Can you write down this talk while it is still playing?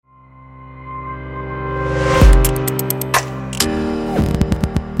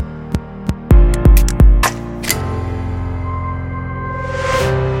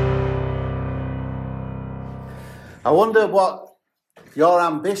I wonder what your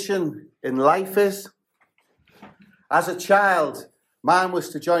ambition in life is. As a child, mine was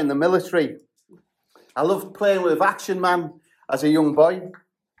to join the military. I loved playing with Action Man as a young boy.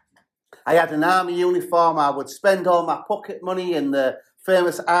 I had an army uniform. I would spend all my pocket money in the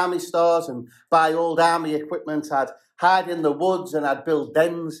famous army stores and buy old army equipment. I'd hide in the woods and I'd build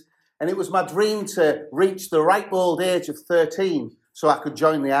dens. And it was my dream to reach the ripe old age of 13 so I could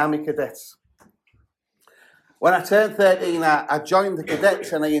join the army cadets. When I turned 13, I joined the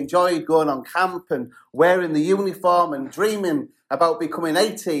cadets and I enjoyed going on camp and wearing the uniform and dreaming about becoming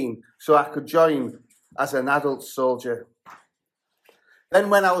 18 so I could join as an adult soldier.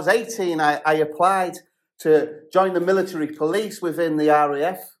 Then when I was 18, I applied to join the military police within the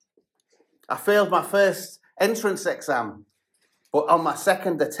RAF. I failed my first entrance exam, but on my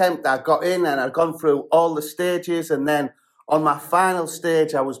second attempt, I got in and I'd gone through all the stages. And then on my final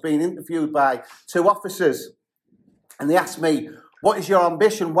stage, I was being interviewed by two officers. And they asked me, what is your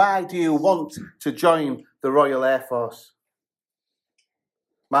ambition? Why do you want to join the Royal Air Force?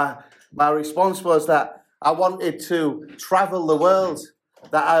 My response was that I wanted to travel the world,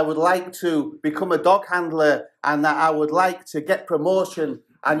 that I would like to become a dog handler, and that I would like to get promotion.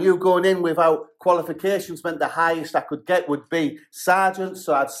 I knew going in without qualifications meant the highest I could get would be sergeant,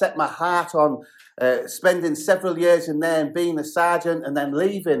 so I'd set my heart on spending several years in there and being a sergeant and then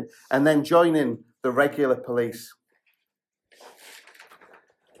leaving and then joining the regular police.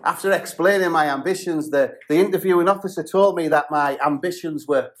 After explaining my ambitions, the interviewing officer told me that my ambitions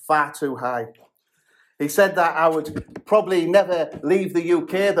were far too high. He said that I would probably never leave the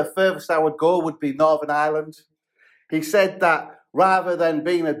UK. The furthest I would go would be Northern Ireland. He said that rather than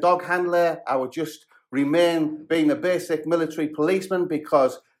being a dog handler, I would just remain being a basic military policeman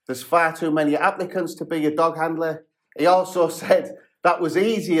because there's far too many applicants to be a dog handler. He also said that was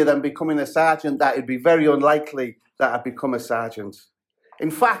easier than becoming a sergeant, that it'd be very unlikely that I'd become a sergeant. In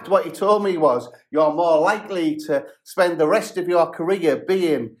fact, what he told me was, you're more likely to spend the rest of your career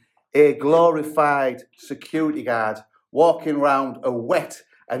being a glorified security guard, walking around a wet,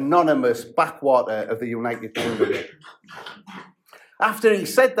 anonymous backwater of the United Kingdom. After he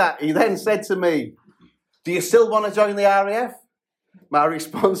said that, he then said to me, do you still want to join the RAF? My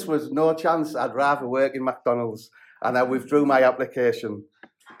response was, no chance, I'd rather work in McDonald's, and I withdrew my application.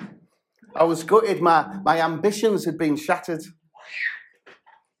 I was gutted, my ambitions had been shattered.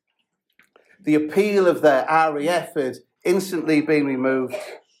 The appeal of the RAF had instantly been removed.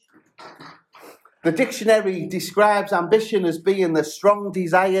 The dictionary describes ambition as being the strong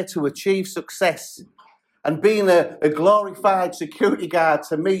desire to achieve success. And being a glorified security guard,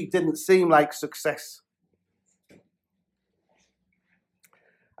 to me, didn't seem like success.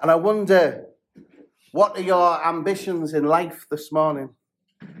 And I wonder, what are your ambitions in life this morning?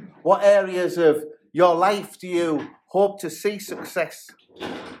 What areas of your life do you hope to see success?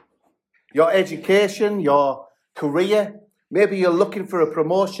 Your education, your career, maybe you're looking for a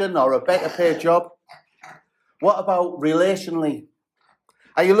promotion or a better paid job. What about relationally?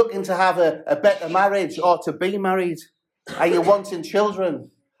 Are you looking to have a better marriage or to be married? Are you wanting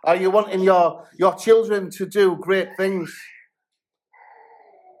children? Are you wanting your children to do great things?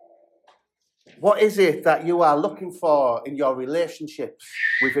 What is it that you are looking for in your relationships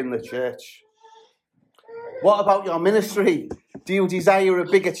within the church? What about your ministry? Do you desire a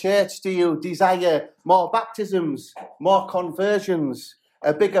bigger church? Do you desire more baptisms, more conversions,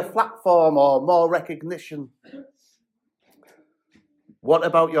 a bigger platform, or more recognition? What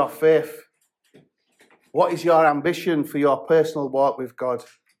about your faith? What is your ambition for your personal walk with God?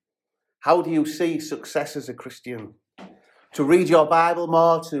 How do you see success as a Christian? To read your Bible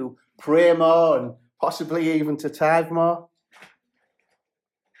more, to pray more, and possibly even to tithe more?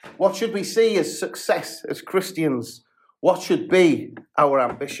 What should we see as success as Christians? What should be our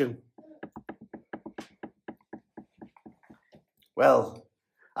ambition? Well,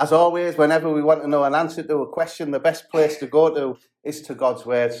 as always, whenever we want to know an answer to a question, the best place to go to is to God's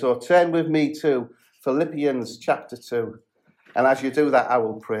Word. So turn with me to Philippians chapter 2. And as you do that, I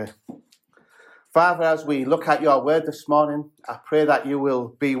will pray. Father, as we look at your Word this morning, I pray that you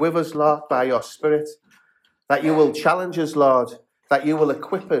will be with us, Lord, by your Spirit, that you will challenge us, Lord, that you will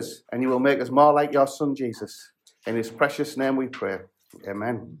equip us, and you will make us more like your Son, Jesus. In his precious name we pray.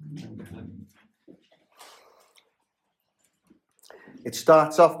 Amen. It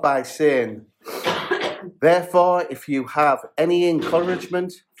starts off by saying, therefore, if you have any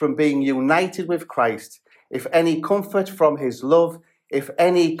encouragement from being united with Christ, if any comfort from his love, if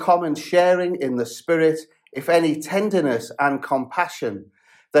any common sharing in the Spirit, if any tenderness and compassion,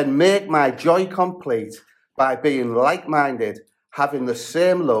 then make my joy complete by being like-minded, having the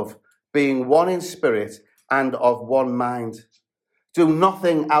same love, being one in spirit, and of one mind. Do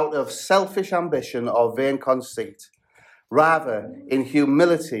nothing out of selfish ambition or vain conceit. Rather, in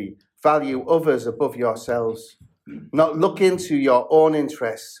humility, value others above yourselves, not looking to your own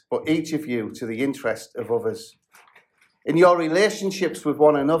interests, but each of you to the interest of others. In your relationships with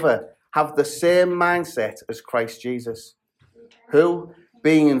one another, have the same mindset as Christ Jesus, who,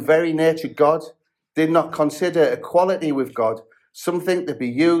 being in very nature God, did not consider equality with God something to be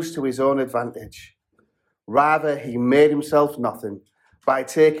used to his own advantage. Rather, he made himself nothing by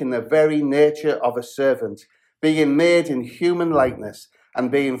taking the very nature of a servant, being made in human likeness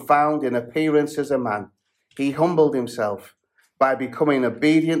and being found in appearance as a man. He humbled himself by becoming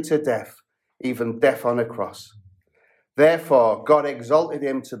obedient to death, even death on a cross. Therefore, God exalted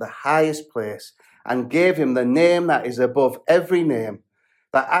him to the highest place and gave him the name that is above every name,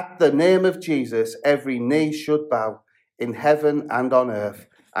 that at the name of Jesus every knee should bow in heaven and on earth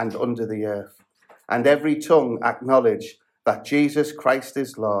and under the earth, and every tongue acknowledge that Jesus Christ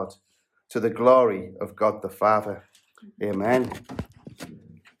is Lord, to the glory of God the Father. Amen.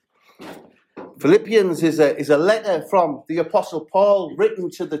 Philippians is a letter from the Apostle Paul written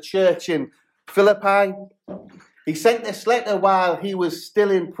to the church in Philippi. He sent this letter while he was still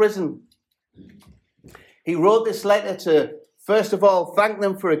in prison. He wrote this letter to, first of all, thank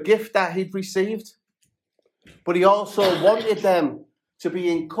them for a gift that he'd received, but he also wanted them to be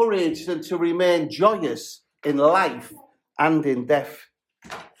encouraged and to remain joyous in life and in death.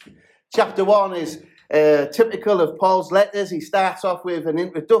 Chapter 1 is typical of Paul's letters. He starts off with an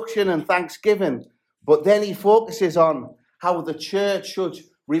introduction and thanksgiving, but then he focuses on how the church should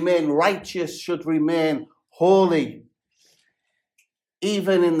remain righteous, should remain holy,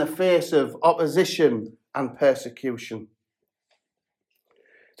 even in the face of opposition and persecution.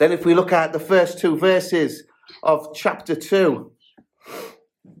 Then if we look at the first two verses of chapter 2,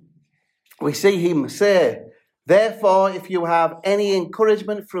 we see him say, therefore, if you have any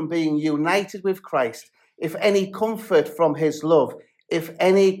encouragement from being united with Christ, if any comfort from his love, if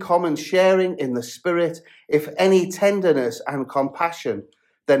any common sharing in the Spirit, if any tenderness and compassion,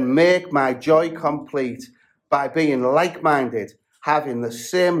 then make my joy complete by being like-minded, having the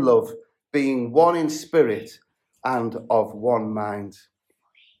same love, being one in spirit and of one mind.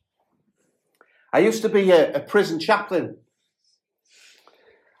 I used to be a prison chaplain.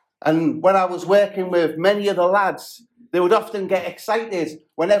 And when I was working with many of the lads, they would often get excited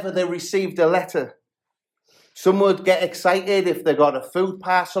whenever they received a letter. Some would get excited if they got a food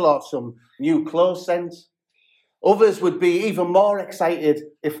parcel or some new clothes sent. Others would be even more excited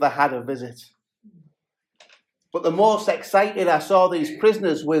if they had a visit. But the most excited I saw these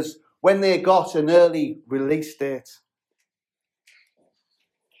prisoners was when they got an early release date.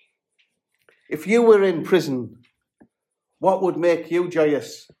 If you were in prison, what would make you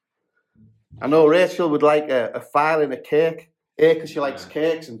joyous? I know Rachel would like a file and a cake. A, because she likes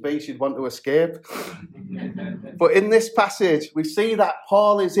cakes, and B, she'd want to escape. But in this passage, we see that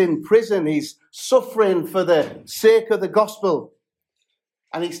Paul is in prison. He's suffering for the sake of the gospel.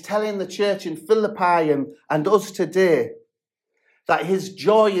 And he's telling the church in Philippi and us today that his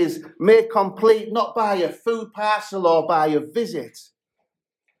joy is made complete not by a food parcel or by a visit,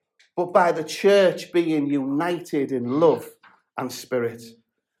 but by the church being united in love and spirit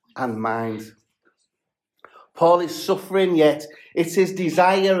and mind. Paul is suffering, yet it's his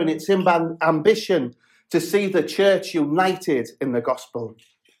desire and it's his ambition to see the church united in the gospel.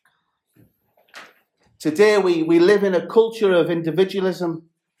 Today we live in a culture of individualism,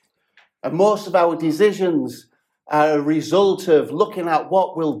 and most of our decisions are a result of looking at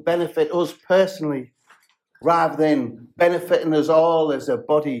what will benefit us personally rather than benefiting us all as a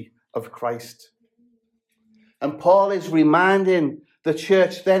body of Christ. And Paul is reminding the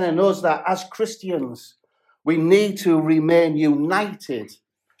church then and us that as Christians, we need to remain united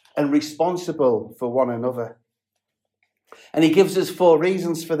and responsible for one another. And he gives us 4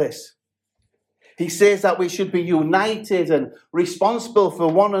 reasons for this. He says that we should be united and responsible for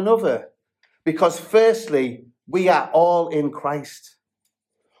one another because, firstly, we are all in Christ.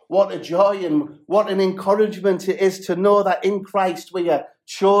 What a joy and what an encouragement it is to know that in Christ we are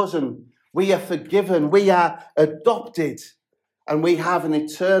chosen, we are forgiven, we are adopted, and we have an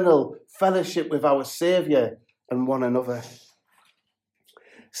eternal fellowship with our Saviour and one another.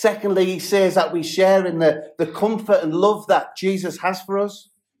 Secondly, he says that we share in the comfort and love that Jesus has for us.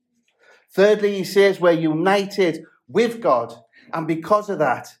 Thirdly, he says we're united with God, and because of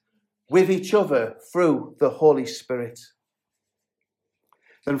that, with each other through the Holy Spirit.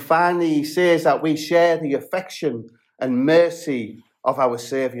 Then finally, he says that we share the affection and mercy of our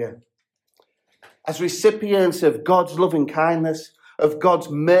Saviour. As recipients of God's loving kindness, of God's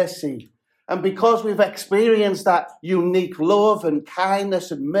mercy, And because we've experienced that unique love and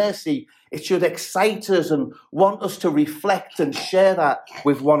kindness and mercy, it should excite us and want us to reflect and share that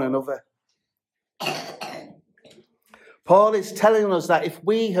with one another. Paul is telling us that if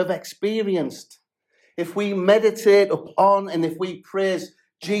we have experienced, if we meditate upon, and if we praise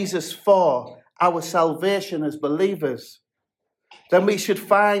Jesus for our salvation as believers, then we should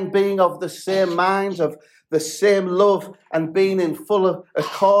find being of the same mind, of the same love, and being in full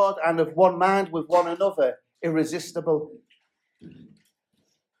accord and of one mind with one another irresistible.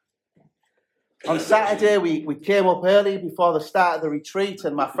 On Saturday, we came up early before the start of the retreat,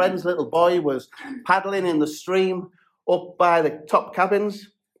 and my friend's little boy was paddling in the stream up by the top cabins.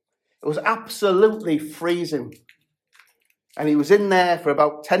 It was absolutely freezing. And he was in there for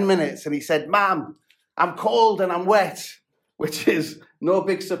about 10 minutes, and he said, "Mum, I'm cold and I'm wet," which is no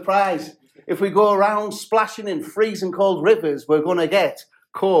big surprise. If we go around splashing in freezing cold rivers, we're going to get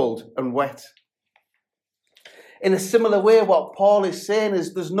cold and wet. In a similar way, what Paul is saying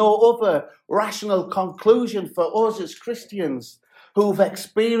is there's no other rational conclusion for us as Christians who've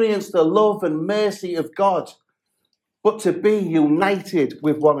experienced the love and mercy of God, but to be united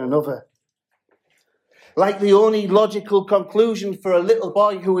with one another. Like the only logical conclusion for a little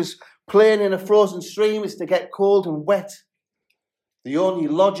boy who is playing in a frozen stream is to get cold and wet, the only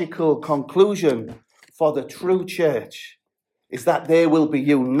logical conclusion for the true church is that they will be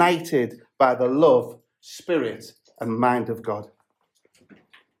united by the love, spirit, and mind of God.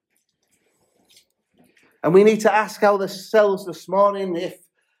 And we need to ask ourselves this morning, if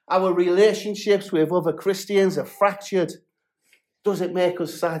our relationships with other Christians are fractured, does it make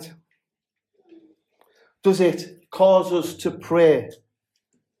us sad? Does it cause us to pray?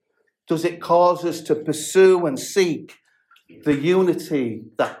 Does it cause us to pursue and seek the unity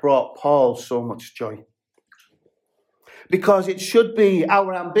that brought Paul so much joy? Because it should be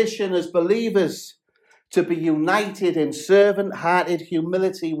our ambition as believers to be united in servant-hearted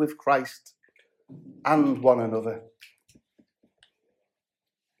humility with Christ and one another.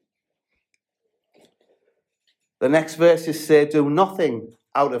 The next verses say, "Do nothing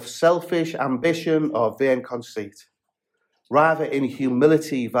out of selfish ambition or vain conceit. Rather, in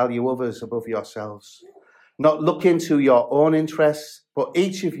humility, value others above yourselves, not looking to your own interests, but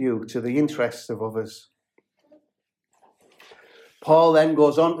each of you to the interests of others." Paul then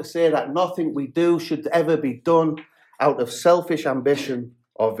goes on to say that nothing we do should ever be done out of selfish ambition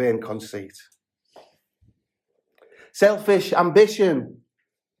or vain conceit. Selfish ambition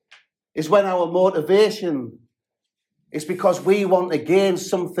is when our motivation is because we want to gain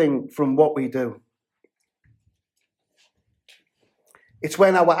something from what we do. It's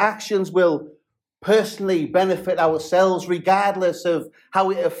when our actions will personally benefit ourselves regardless of how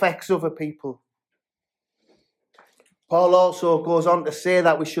it affects other people. Paul also goes on to say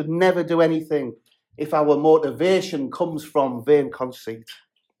that we should never do anything if our motivation comes from vain conceit.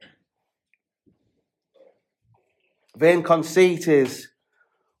 Vain conceit is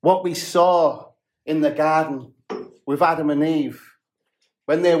what we saw in the garden with Adam and Eve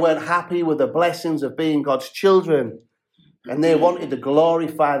when they weren't happy with the blessings of being God's children and they wanted to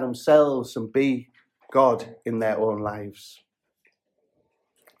glorify themselves and be God in their own lives.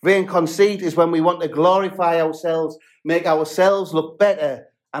 Vain conceit is when we want to glorify ourselves, make ourselves look better,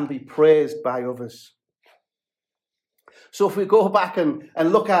 and be praised by others. So if we go back and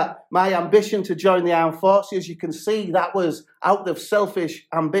look at my ambition to join the armed forces, you can see that was out of selfish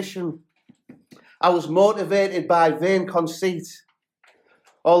ambition. I was motivated by vain conceit.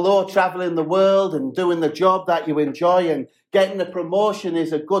 Although traveling the world and doing the job that you enjoy and getting a promotion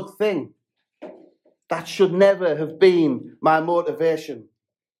is a good thing, that should never have been my motivation.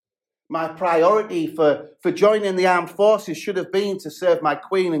 My priority for joining the armed forces should have been to serve my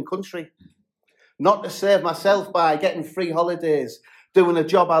queen and country, not to serve myself by getting free holidays, doing a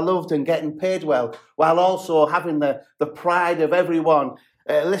job I loved and getting paid well, while also having the pride of everyone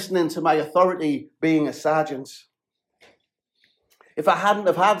listening to my authority being a sergeant. If I hadn't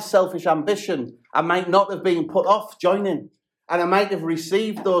have had selfish ambition, I might not have been put off joining, and I might have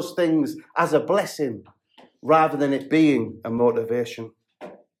received those things as a blessing rather than it being a motivation.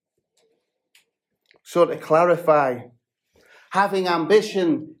 So to clarify, having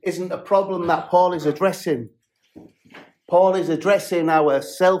ambition isn't a problem that Paul is addressing. Paul is addressing our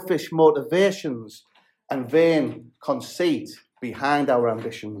selfish motivations and vain conceit behind our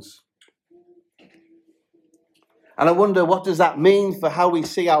ambitions. And I wonder, what does that mean for how we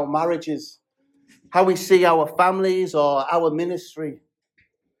see our marriages, how we see our families or our ministry,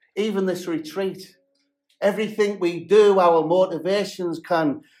 even this retreat? Everything we do, our motivations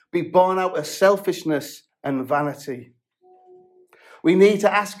can be born out of selfishness and vanity. We need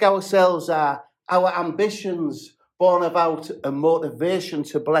to ask ourselves, are our ambitions born about a motivation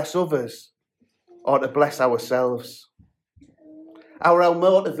to bless others or to bless ourselves? Are our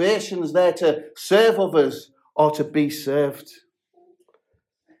motivations there to serve others or to be served?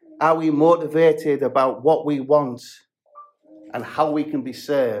 Are we motivated about what we want and how we can be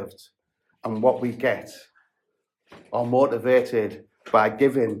served and what we get? Or motivated by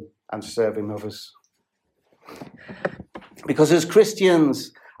giving and serving others? Because as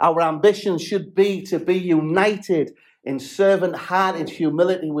Christians, our ambition should be to be united in servant-hearted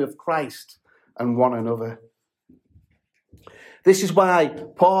humility with Christ and one another. This is why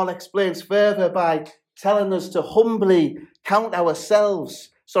Paul explains further by telling us to humbly count others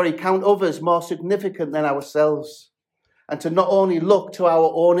more significant than ourselves, and to not only look to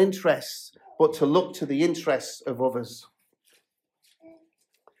our own interests, but to look to the interests of others.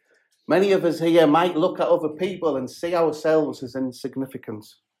 Many of us here might look at other people and see ourselves as insignificant.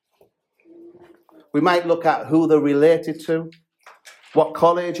 We might look at who they're related to, what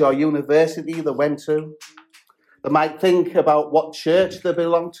college or university they went to. They might think about what church they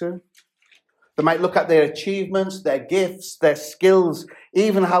belong to. They might look at their achievements, their gifts, their skills,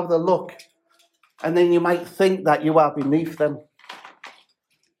 even how they look. And then you might think that you are beneath them.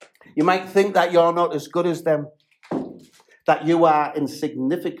 You might think that you're not as good as them, that you are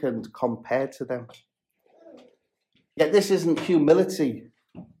insignificant compared to them. Yet this isn't humility.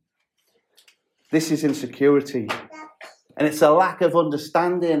 This is insecurity. And it's a lack of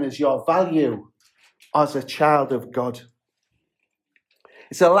understanding as your value as a child of God.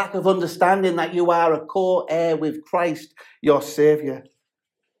 It's a lack of understanding that you are a co-heir with Christ, your Saviour.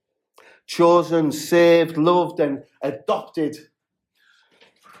 Chosen, saved, loved and adopted.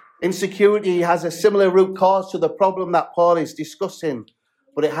 Insecurity has a similar root cause to the problem that Paul is discussing,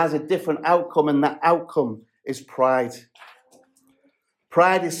 but it has a different outcome, and that outcome is pride.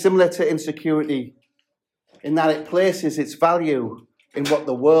 Pride is similar to insecurity in that it places its value in what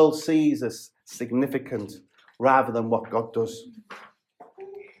the world sees as significant rather than what God does.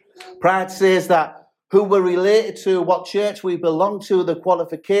 Pride says that who we're related to, what church we belong to, the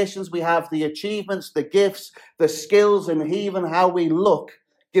qualifications we have, the achievements, the gifts, the skills, and even how we look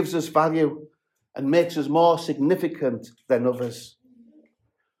gives us value and makes us more significant than others.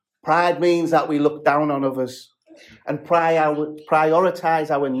 Pride means that we look down on others and prioritize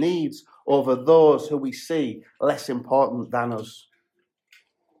our needs over those who we see less important than us.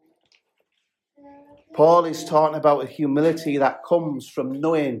 Paul is talking about a humility that comes from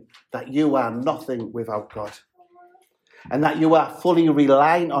knowing that you are nothing without God and that you are fully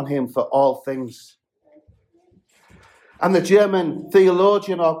reliant on him for all things. And the German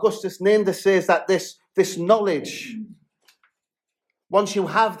theologian Augustus Ninda says that this knowledge, once you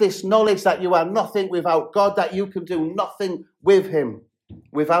have this knowledge that you are nothing without God, that you can do nothing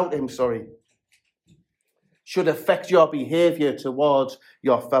without him, should affect your behaviour towards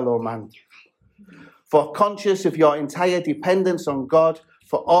your fellow man. For conscious of your entire dependence on God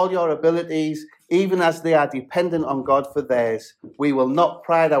for all your abilities, even as they are dependent on God for theirs, we will not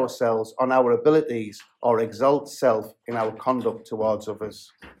pride ourselves on our abilities or exalt self in our conduct towards others.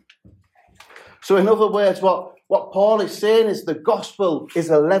 So in other words, what Paul is saying is the gospel is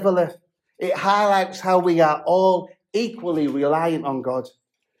a leveller. It highlights how we are all equally reliant on God.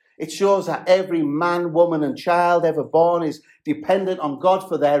 It shows that every man, woman and child ever born is dependent on God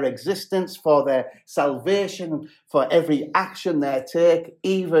for their existence, for their salvation, for every action they take,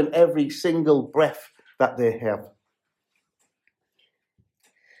 even every single breath that they have.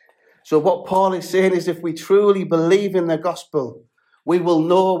 So what Paul is saying is if we truly believe in the gospel, we will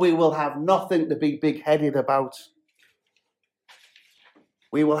know we will have nothing to be big-headed about.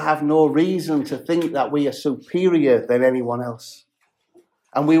 We will have no reason to think that we are superior than anyone else.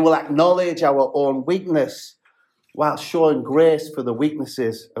 And we will acknowledge our own weakness while showing grace for the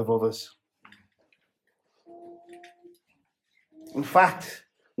weaknesses of others. In fact,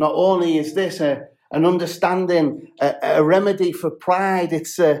 not only is this an understanding, a remedy for pride,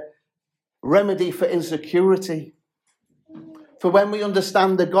 it's a remedy for insecurity. For when we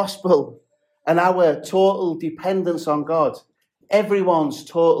understand the gospel and our total dependence on God, everyone's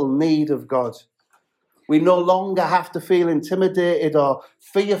total need of God, we no longer have to feel intimidated or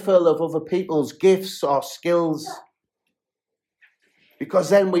fearful of other people's gifts or skills.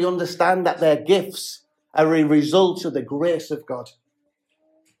 Because then we understand that their gifts are a result of the grace of God.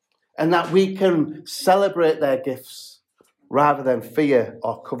 And that we can celebrate their gifts rather than fear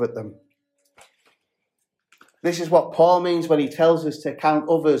or covet them. This is what Paul means when he tells us to count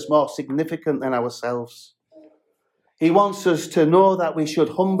others more significant than ourselves. He wants us to know that we should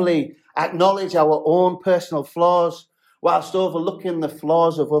humbly acknowledge our own personal flaws, whilst overlooking the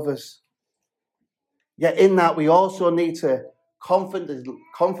flaws of others. Yet in that, we also need to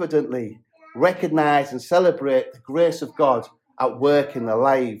confidently recognise and celebrate the grace of God at work in the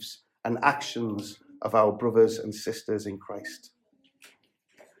lives and actions of our brothers and sisters in Christ.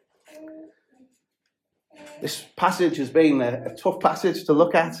 This passage has been a tough passage to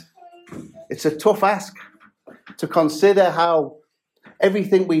look at. It's a tough ask to consider how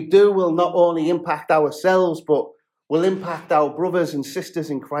everything we do will not only impact ourselves, but will impact our brothers and sisters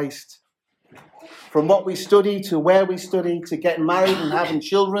in Christ. From what we study to where we study, to getting married and having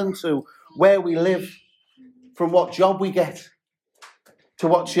children, to where we live, from what job we get, to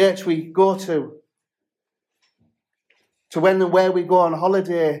what church we go to when and where we go on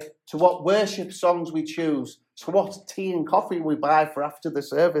holiday, to what worship songs we choose, to what tea and coffee we buy for after the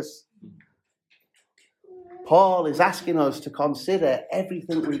service. Paul is asking us to consider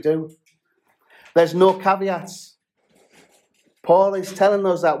everything we do. There's no caveats. Paul is telling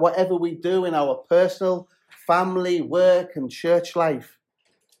us that whatever we do in our personal, family, work and church life,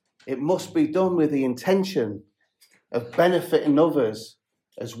 it must be done with the intention of benefiting others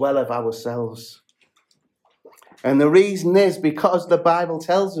as well as ourselves. And the reason is because the Bible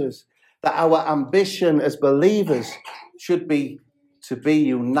tells us that our ambition as believers should be to be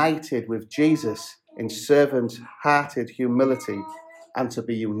united with Jesus in servant-hearted humility and to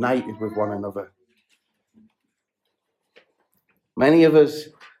be united with one another. Many of us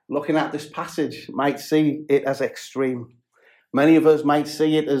looking at this passage might see it as extreme. Many of us might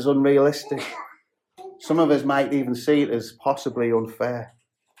see it as unrealistic. Some of us might even see it as possibly unfair.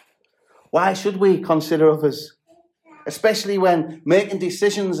 Why should we consider others, especially when making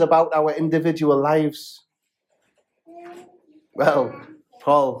decisions about our individual lives? Well,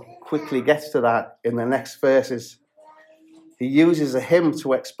 Paul quickly gets to that in the next verses. He uses a hymn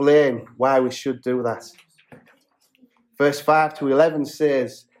to explain why we should do that. Verse 5 to 11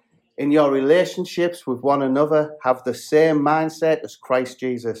 says, "In your relationships with one another, have the same mindset as Christ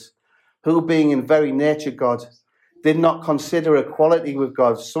Jesus, who being in very nature God, did not consider equality with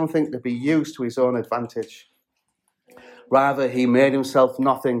God something to be used to his own advantage. Rather, he made himself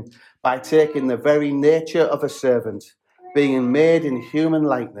nothing by taking the very nature of a servant, being made in human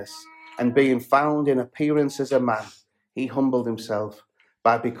likeness, and being found in appearance as a man. He humbled himself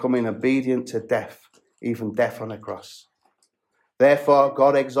by becoming obedient to death, even death on a cross. Therefore,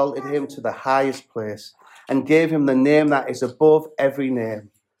 God exalted him to the highest place and gave him the name that is above every name,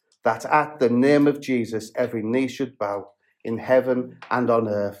 that at the name of Jesus every knee should bow in heaven and on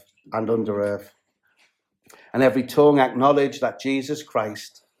earth and under earth, and every tongue acknowledge that Jesus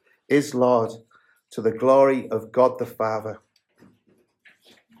Christ is Lord, to the glory of God the Father."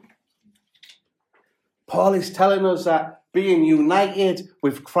 Paul is telling us that being united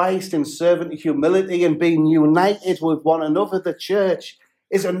with Christ in servant humility and being united with one another, the church,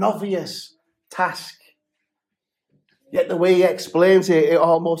 is an obvious task. Yet the way he explains it, it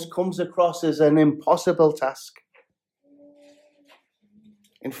almost comes across as an impossible task.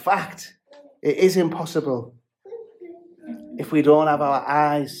 In fact, it is impossible if we don't have our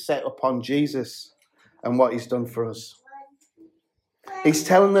eyes set upon Jesus and what he's done for us. He's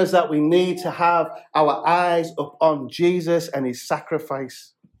telling us that we need to have our eyes upon Jesus and his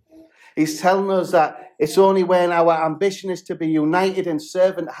sacrifice. He's telling us that it's only when our ambition is to be united in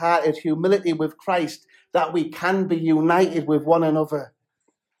servant-hearted humility with Christ that we can be united with one another.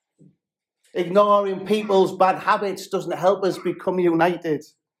 Ignoring people's bad habits doesn't help us become united.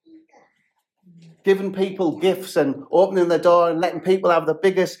 Giving people gifts and opening the door and letting people have the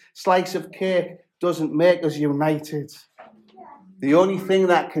biggest slice of cake doesn't make us united. The only thing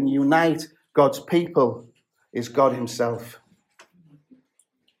that can unite God's people is God himself.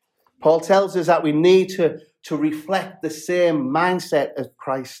 Paul tells us that we need to reflect the same mindset of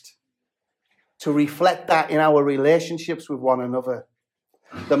Christ, to reflect that in our relationships with one another.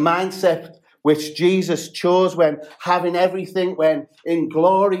 The mindset which Jesus chose when having everything, when in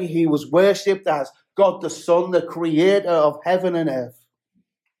glory he was worshipped as God the Son, the creator of heaven and earth.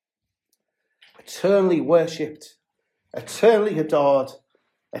 Eternally worshipped, eternally adored,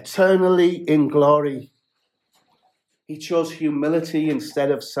 eternally in glory. He chose humility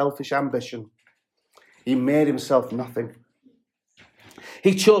instead of selfish ambition. He made himself nothing.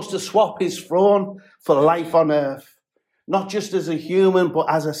 He chose to swap his throne for life on earth, not just as a human, but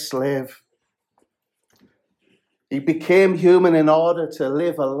as a slave. He became human in order to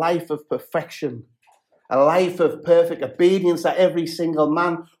live a life of perfection, a life of perfect obedience that every single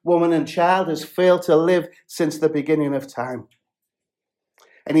man, woman, and child has failed to live since the beginning of time.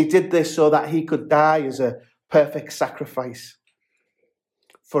 And he did this so that he could die as a perfect sacrifice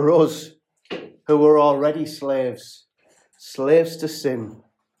for us who were already slaves slaves to sin,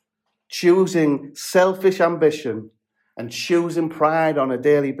 choosing selfish ambition and choosing pride on a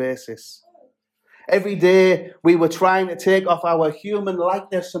daily basis. Every day we were trying to take off our human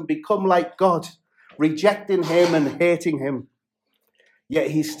likeness and become like God, rejecting him and hating him.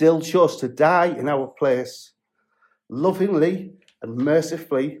 Yet he still chose to die in our place, lovingly and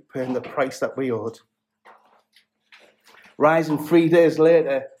mercifully paying the price that we owed. Rising 3 days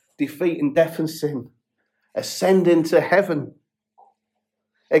later, defeating death and sin, ascending to heaven,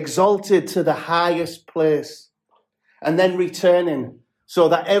 exalted to the highest place, and then returning so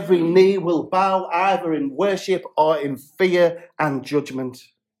that every knee will bow either in worship or in fear and judgment.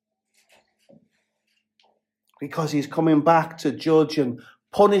 Because he's coming back to judge and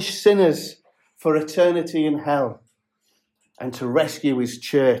punish sinners for eternity in hell and to rescue his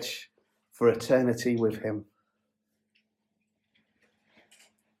church for eternity with him.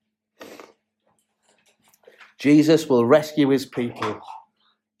 Jesus will rescue his people.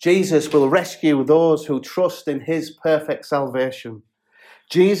 Jesus will rescue those who trust in his perfect salvation.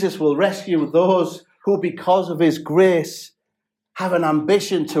 Jesus will rescue those who, because of his grace, have an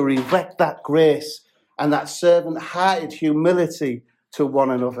ambition to reflect that grace and that servant-hearted humility to one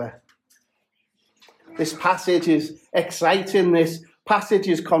another. This passage is exciting, this passage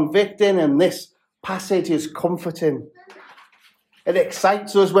is convicting, and this passage is comforting. It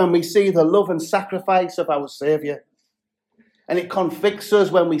excites us when we see the love and sacrifice of our Saviour. And it convicts us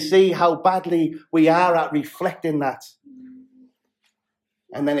when we see how badly we are at reflecting that.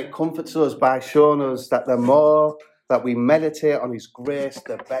 And then it comforts us by showing us that the more that we meditate on his grace,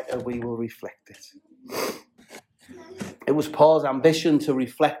 the better we will reflect it. It was Paul's ambition to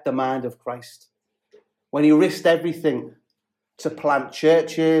reflect the mind of Christ. When he risked everything to plant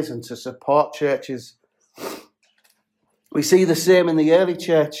churches and to support churches. We see the same in the early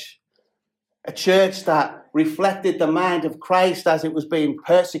church. A church that reflected the mind of Christ as it was being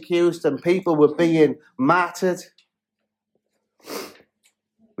persecuted and people were being martyred.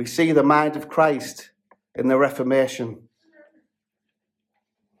 We see the mind of Christ in the Reformation.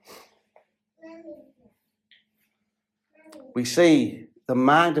 We see the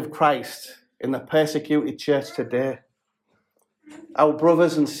mind of Christ in the persecuted church today. Our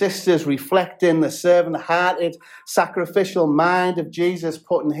brothers and sisters reflecting the servant-hearted, sacrificial mind of Jesus,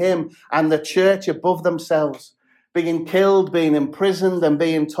 putting him and the church above themselves, being killed, being imprisoned, and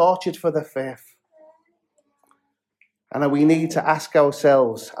being tortured for their faith. And we need to ask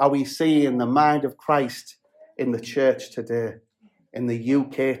ourselves, are we seeing the mind of Christ in the church today, in the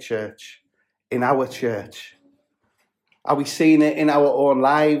UK church, in our church? Are we seeing it in our own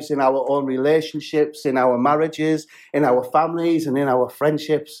lives, in our own relationships, in our marriages, in our families, and in our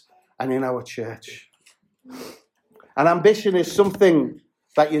friendships, and in our church? And ambition is something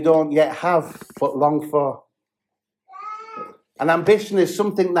that you don't yet have, but long for. And ambition is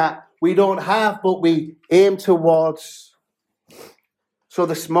something that we don't have, but we aim towards. So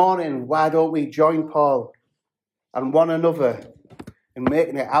this morning, why don't we join Paul and one another in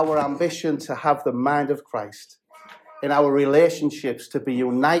making it our ambition to have the mind of Christ, in our relationships to be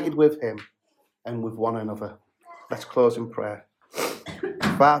united with him and with one another. Let's close in prayer.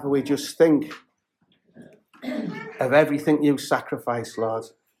 Father, we just think of everything you sacrificed, Lord.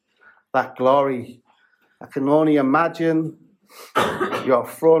 That glory. I can only imagine your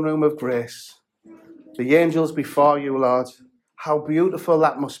throne room of grace. The angels before you, Lord. How beautiful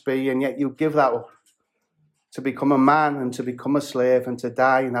that must be, and yet you give that up to become a man and to become a slave and to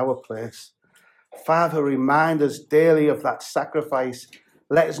die in our place. Father, remind us daily of that sacrifice.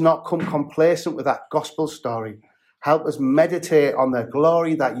 Let us not come complacent with that gospel story. Help us meditate on the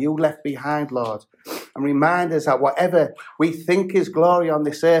glory that you left behind, Lord. And remind us that whatever we think is glory on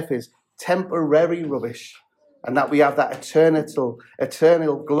this earth is temporary rubbish. And that we have that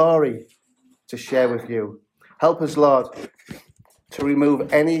eternal glory to share with you. Help us, Lord, to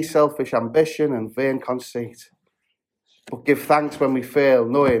remove any selfish ambition and vain conceit. But give thanks when we fail,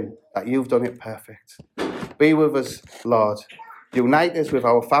 knowing that you've done it perfect. Be with us, Lord. Unite us with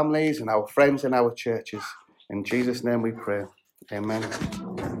our families and our friends and our churches. In Jesus' name we pray. Amen.